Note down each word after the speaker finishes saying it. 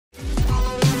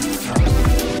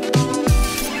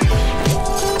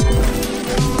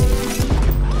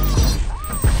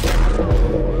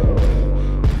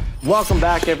Welcome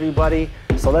back, everybody.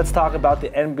 So let's talk about the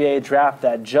NBA draft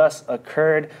that just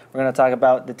occurred. We're going to talk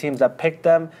about the teams that picked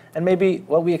them and maybe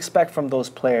what we expect from those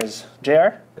players.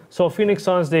 JR? So Phoenix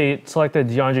Suns, they selected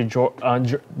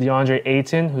DeAndre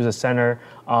Ayton, who's a center,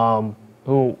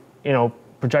 who,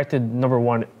 projected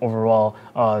 #1 overall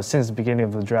since the beginning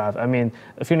of the draft. I mean,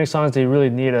 the Phoenix Suns, they really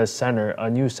need a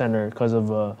new center, because of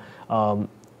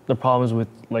the problems with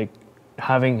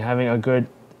having a good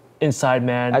inside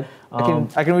man.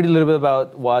 I can read a little bit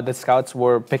about what the scouts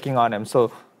were picking on him.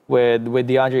 So with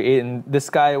DeAndre Ayton, this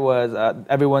guy was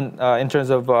everyone in terms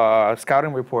of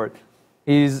scouting report.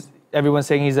 Everyone's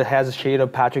saying he has a shade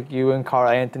of Patrick Ewing, Karl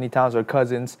Anthony Towns, or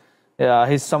Cousins.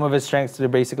 Some of his strengths, they're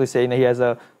basically saying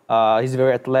that he's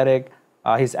very athletic,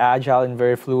 he's agile and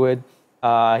very fluid.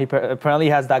 He apparently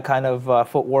has that kind of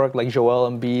footwork like Joel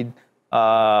Embiid,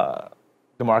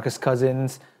 DeMarcus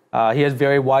Cousins. He has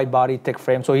very wide body, thick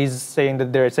frame. So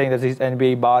they're saying that he's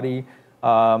NBA body.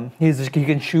 He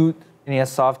can shoot, and he has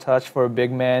soft touch for a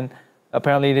big man.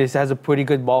 Apparently, he has a pretty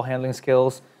good ball handling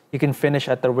skills. He can finish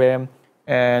at the rim.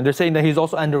 And they're saying that he's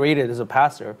also underrated as a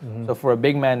passer. Mm-hmm. So for a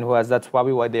big man that's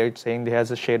probably why they're saying he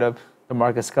has a shade of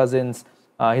DeMarcus Cousins.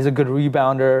 He's a good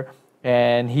rebounder,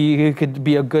 and he could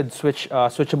be a good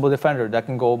switchable defender that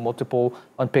can go multiple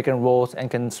on pick and rolls and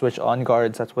can switch on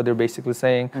guards. That's what they're basically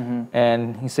saying. Mm-hmm.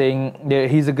 And he's saying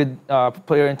he's a good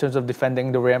player in terms of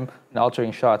defending the rim and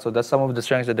altering shots. So that's some of the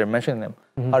strengths that they're mentioning him.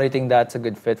 Mm-hmm. How do you think that's a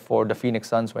good fit for the Phoenix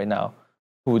Suns right now,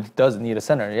 who does need a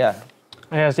center? Yeah.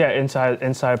 Yes,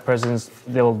 inside presence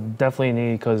they'll definitely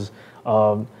need, because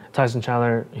Tyson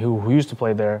Chandler, who used to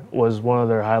play there, was one of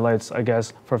their highlights, I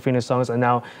guess, for Phoenix Suns. And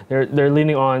now they're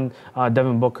leaning on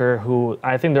Devin Booker, who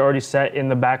I think they're already set in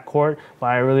the backcourt, but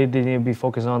I really need to be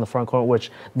focusing on the front court,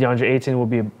 which DeAndre Ayton will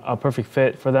be a perfect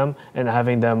fit for them, and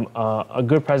having them a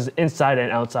good presence inside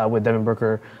and outside, with Devin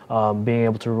Booker being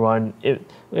able to run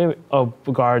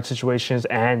guard situations,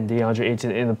 and DeAndre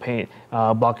Ayton in the paint,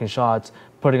 blocking shots,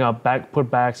 putting up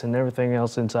putbacks and everything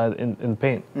else inside in the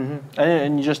paint. Mm-hmm.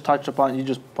 And you just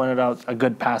pointed out a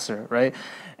good passer, right?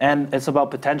 And it's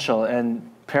about potential. And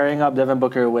pairing up Devin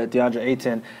Booker with DeAndre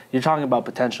Ayton, you're talking about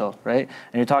potential, right?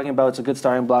 And you're talking about it's a good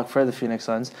starting block for the Phoenix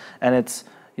Suns. And it's,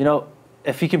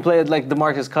 if he can play it like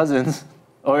DeMarcus Cousins,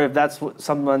 or if that's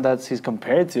someone that he's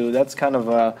compared to, that's kind of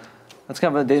a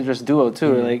dangerous duo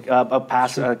too. Mm-hmm. Like a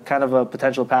passer, kind of a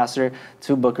potential passer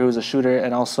to Booker, who's a shooter,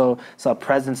 and also a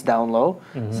presence down low.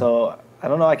 Mm-hmm. So I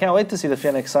don't know. I can't wait to see the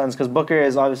Phoenix Suns, because Booker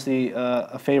is obviously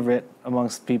a favorite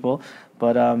amongst people.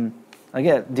 But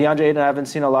again, DeAndre Ayton, I haven't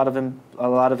seen a lot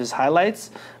of his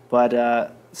highlights.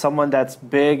 But someone that's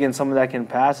big and someone that can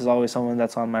pass is always someone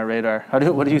that's on my radar.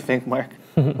 What do you think, Mark?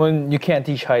 When you can't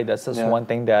teach height, that's just one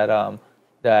thing that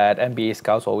NBA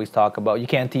scouts always talk about. You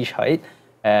can't teach height.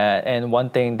 And one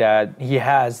thing that he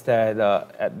has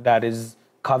that is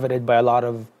coveted by a lot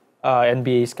of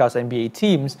NBA scouts, NBA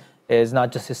teams, is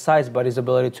not just his size, but his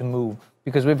ability to move.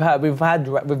 Because we've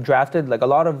drafted, like, a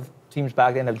lot of teams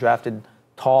back then have drafted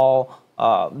tall,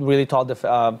 really tall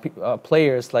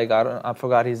players. Like I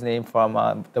forgot his name from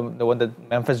the one that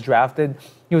Memphis drafted.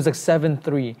 He was like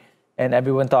 7'3", and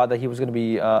everyone thought that he was going to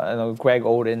be Greg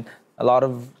Oden. A lot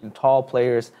of tall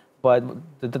players. But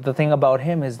the thing about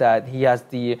him is that he has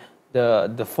the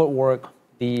footwork,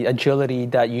 the agility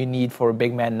that you need for a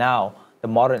big man now. The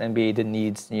modern NBA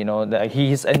needs,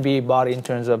 he's NBA body in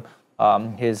terms of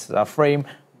his frame,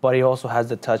 but he also has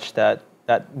the touch that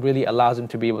really allows him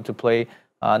to be able to play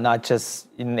not just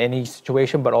in any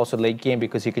situation, but also late game,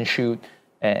 because he can shoot.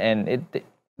 And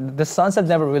the Suns have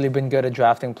never really been good at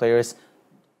drafting players.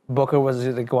 Booker was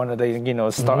like one of the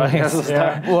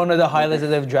one of the highlights that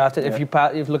they've drafted. Yeah. If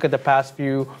you look at the past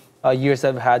few years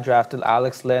they've had drafted,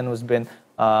 Alex Len has been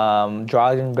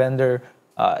Dragan Bender.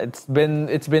 It's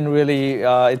been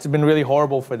really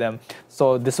horrible for them.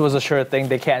 So this was a sure thing.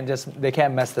 They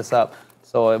can't mess this up.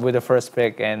 So with the first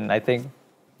pick, and I think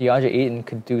DeAndre Ayton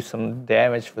could do some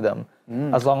damage for them.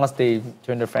 As long as they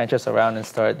turn their franchise around and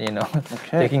start,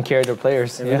 taking care of their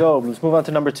players. Here we go. Let's move on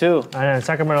to number 2. And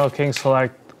Sacramento Kings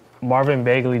select Marvin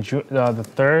Bagley the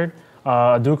third,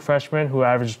 a Duke freshman who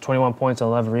averaged 21 points and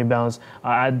 11 rebounds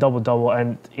at double-double.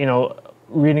 And,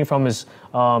 reading from his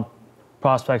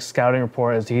prospect scouting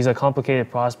report, is he's a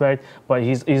complicated prospect, but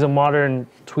he's a modern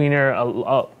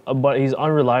tweener, but he's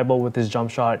unreliable with his jump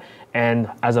shot and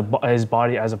his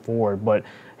body as a forward. But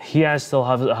he still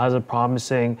has a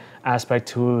promising aspect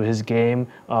to his game,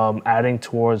 adding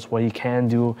towards what he can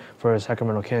do for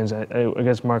Sacramento Kings. I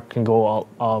guess Mark can go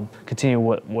continue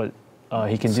what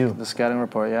he can do. The scouting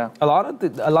report, yeah. A lot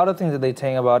of things that they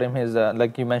saying about him is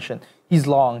like you mentioned, he's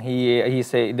long.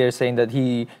 They're saying that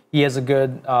he has a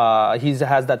good he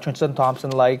has that Tristan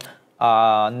Thompson like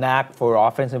knack for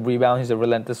offensive rebound. He's a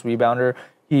relentless rebounder.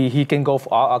 He can go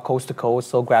coast to coast,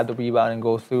 so grab the rebound and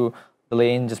go through the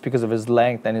lane just because of his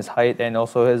length and his height, and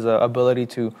also his ability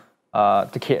to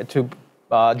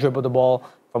dribble the ball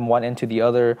from one end to the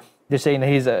other. They're saying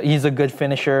that he's a good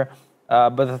finisher,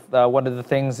 but one of the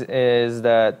things is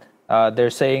that they're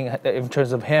saying in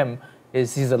terms of him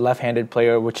is he's a left-handed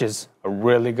player, which is a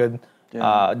really good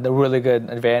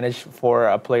advantage for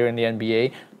a player in the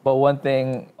NBA. But one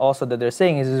thing also that they're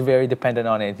saying is he's very dependent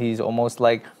on it. He's almost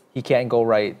like he can't go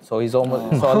right. So he's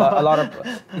almost so a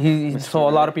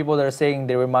lot of people that are saying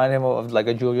they remind him of like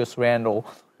a Julius Randle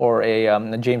or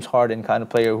a James Harden kind of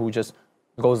player who just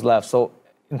goes left. So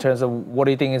in terms of what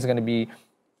do you think is going to be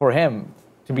for him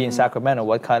to be in Sacramento?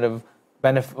 What kind of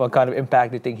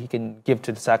impact do you think he can give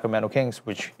to the Sacramento Kings,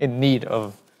 which in need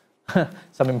of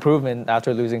some improvement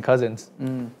after losing Cousins?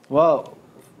 Well,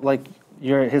 like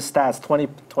his stats,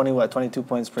 22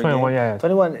 points per 21, game. Yeah.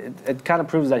 21, it kind of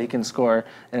proves that he can score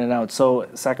in and out. So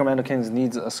Sacramento Kings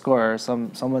needs a scorer,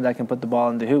 someone that can put the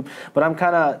ball in the hoop. But I'm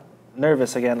kind of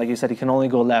nervous again, like you said, he can only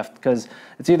go left because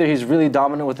it's either he's really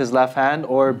dominant with his left hand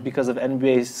or because of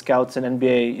NBA scouts and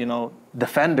NBA,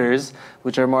 defenders,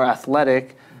 which are more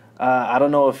athletic. I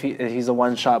don't know if he's a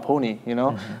one-shot pony,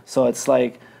 So it's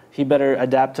like he better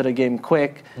adapt to the game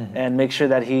quick and make sure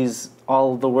that he's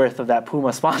all the worth of that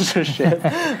Puma sponsorship.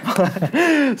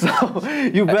 So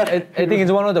you better. I think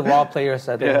he's one of the raw players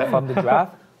from the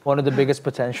draft. One of the biggest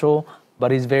potential,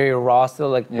 but he's very raw still.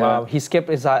 Like he skipped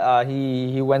his.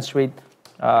 He went straight.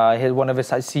 One of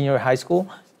his senior high school.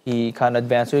 He kind of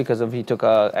advanced because he took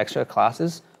extra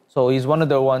classes. So he's one of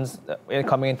the ones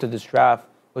coming into this draft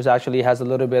who actually has a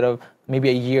little bit of maybe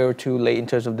a year or two late in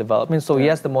terms of development. So he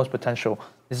has the most potential.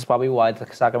 This is probably why the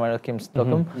Sacramento Kings took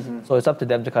him. So it's up to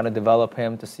them to kind of develop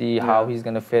him to see how he's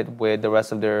going to fit with the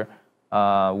rest of their.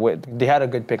 They had a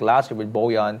good pick last year with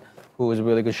Bojan, who was a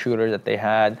really good shooter that they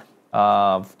had.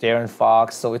 Darren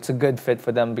Fox. So it's a good fit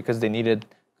for them because they needed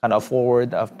kind of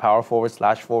a power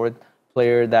forward/forward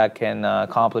player that can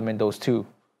complement those two.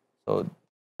 So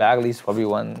Bagley's probably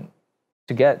one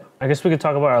to get. I guess we could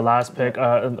talk about our last pick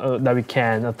that we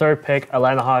can. The third pick,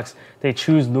 Atlanta Hawks, they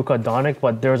choose Luka Doncic,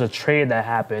 but there was a trade that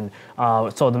happened.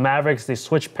 So the Mavericks, they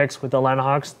switched picks with the Atlanta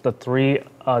Hawks, the 3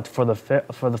 for the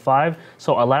 5.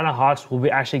 So Atlanta Hawks will be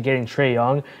actually getting Trae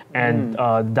Young, and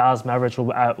Dallas Mavericks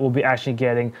will be actually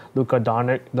getting Luka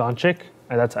Doncic.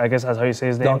 And I guess that's how you say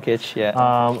his name. Doncic, yeah.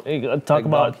 Talk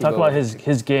about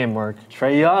his game, Mark.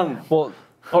 Trae Young. Well.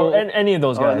 Or any of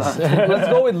those guys. Let's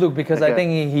go with Luke because I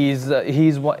think he's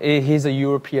a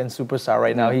European superstar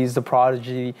right now. He's the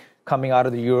prodigy coming out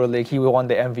of the EuroLeague. He won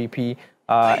the MVP.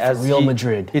 As Real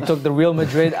Madrid. He took the Real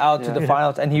Madrid out to the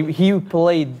finals, and he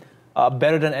played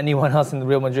better than anyone else in the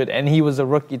Real Madrid. And he was a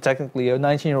rookie, technically, a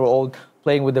 19-year-old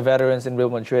playing with the veterans in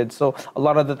Real Madrid. So a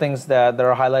lot of the things that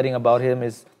are highlighting about him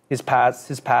is his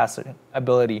passing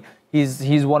ability.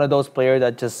 He's one of those players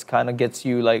that just kind of gets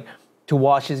you like to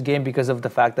watch his game because of the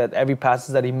fact that every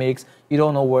passes that he makes, you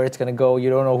don't know where it's gonna go. You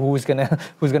don't know who's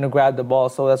gonna grab the ball.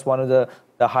 So that's one of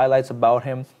the highlights about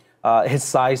him. His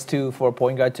size too, for a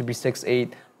point guard to be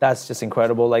 6'8", that's just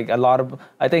incredible. Like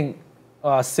I think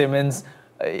Simmons,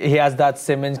 he has that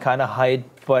Simmons kind of height,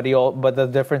 but the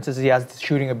difference is he has the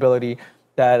shooting ability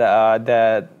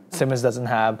that Simmons doesn't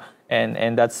have.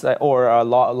 And that's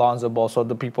Alonzo Ball. So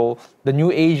the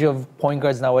new age of point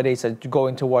guards nowadays are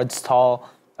going towards tall,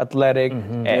 athletic,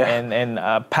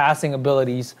 and passing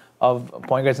abilities of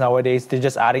point guards nowadays. They're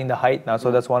just adding the height now. So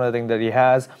that's one of the things that he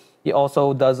has. He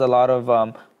also does a lot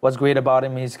of what's great about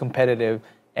him. He's competitive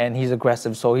and he's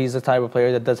aggressive. So he's the type of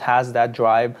player that has that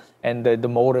drive and the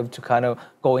motive to kind of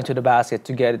go into the basket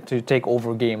to take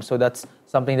over games. So that's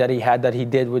something that he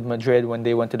did with Madrid when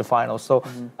they went to the finals. So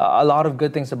a lot of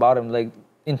good things about him, like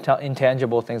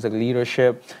intangible things like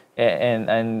leadership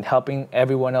and helping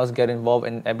everyone else get involved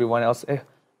and everyone else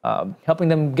helping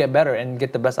them get better and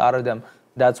get the best out of them.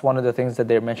 That's one of the things that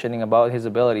they're mentioning about his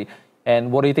ability.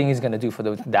 And what do you think he's going to do for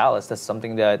the Dallas? That's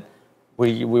something that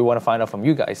we want to find out from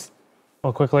you guys.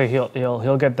 Well, quickly, he'll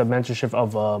get the mentorship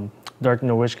of Dirk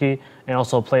Nowitzki and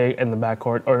also play in the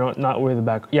backcourt, or not with the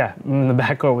back, in the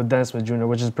backcourt with Dennis Smith Jr.,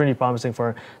 which is pretty promising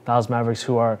for Dallas Mavericks,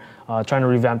 who are trying to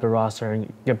revamp the roster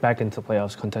and get back into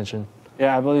playoffs contention.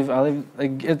 Yeah, I believe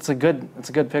like, it's a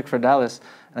good pick for Dallas,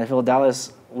 and I feel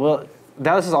Dallas will.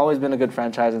 Dallas has always been a good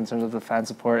franchise in terms of the fan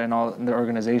support and all their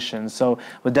organizations. So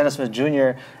with Dennis Smith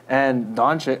Jr. and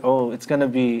Doncic, it's going to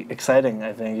be exciting.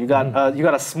 I think you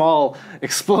got a small,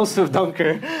 explosive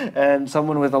dunker and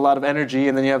someone with a lot of energy,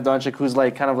 and then you have Doncic, who's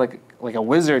like kind of like a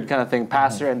wizard kind of thing,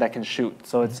 passer, and that can shoot.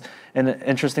 So it's an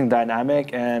interesting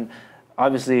dynamic, and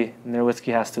obviously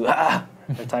Nowitzki has to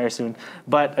retire soon.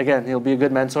 But again, he'll be a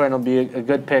good mentor, and he'll be a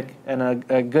good pick and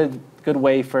a good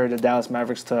way for the Dallas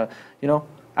Mavericks to,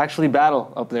 actually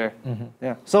battle up there.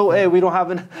 Yeah. So hey, we don't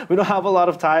have a lot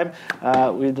of time.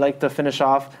 We'd like to finish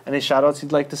off. Any shout outs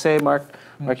you'd like to say, Mark?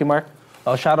 Mark?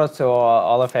 Well, shout out to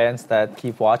all our fans that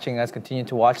keep watching us, continue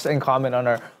to watch and comment on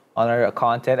our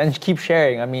content, and keep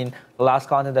sharing. I mean, the last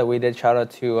content that we did, shout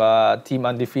out to Team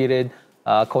Undefeated,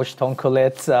 Coach Tone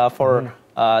Kulitz for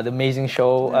the amazing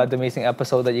show, the amazing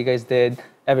episode that you guys did.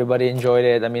 Everybody enjoyed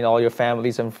it. I mean, all your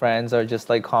families and friends are just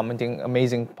like commenting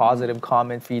amazing, positive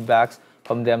comment feedbacks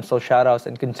from them. So shout outs,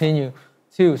 and continue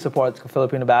to support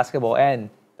Filipino basketball and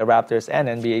the Raptors and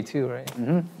NBA too, right?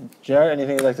 Jared,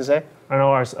 anything you'd like to say? I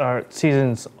know our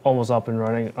season's almost up and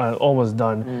running, almost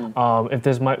done. If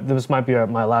this might be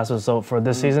my last episode for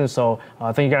this season, so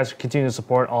thank you guys for continuing to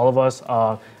support all of us.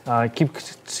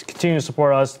 Continue to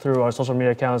support us through our social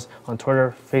media accounts on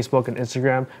Twitter, Facebook, and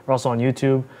Instagram. We're also on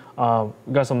YouTube.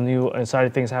 We've got some new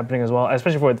exciting things happening as well,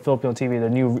 especially for Filipino TV, the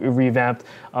new revamped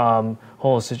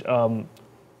whole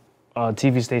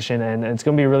TV station, and it's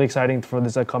going to be really exciting for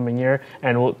this upcoming year.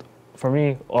 And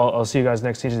I'll see you guys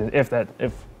next season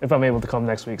if I'm able to come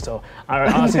next week. So I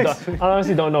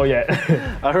honestly don't know yet.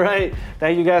 All right.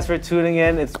 Thank you guys for tuning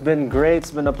in. It's been great.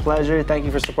 It's been a pleasure. Thank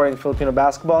you for supporting Filipino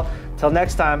basketball. Till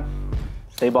next time,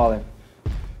 stay balling.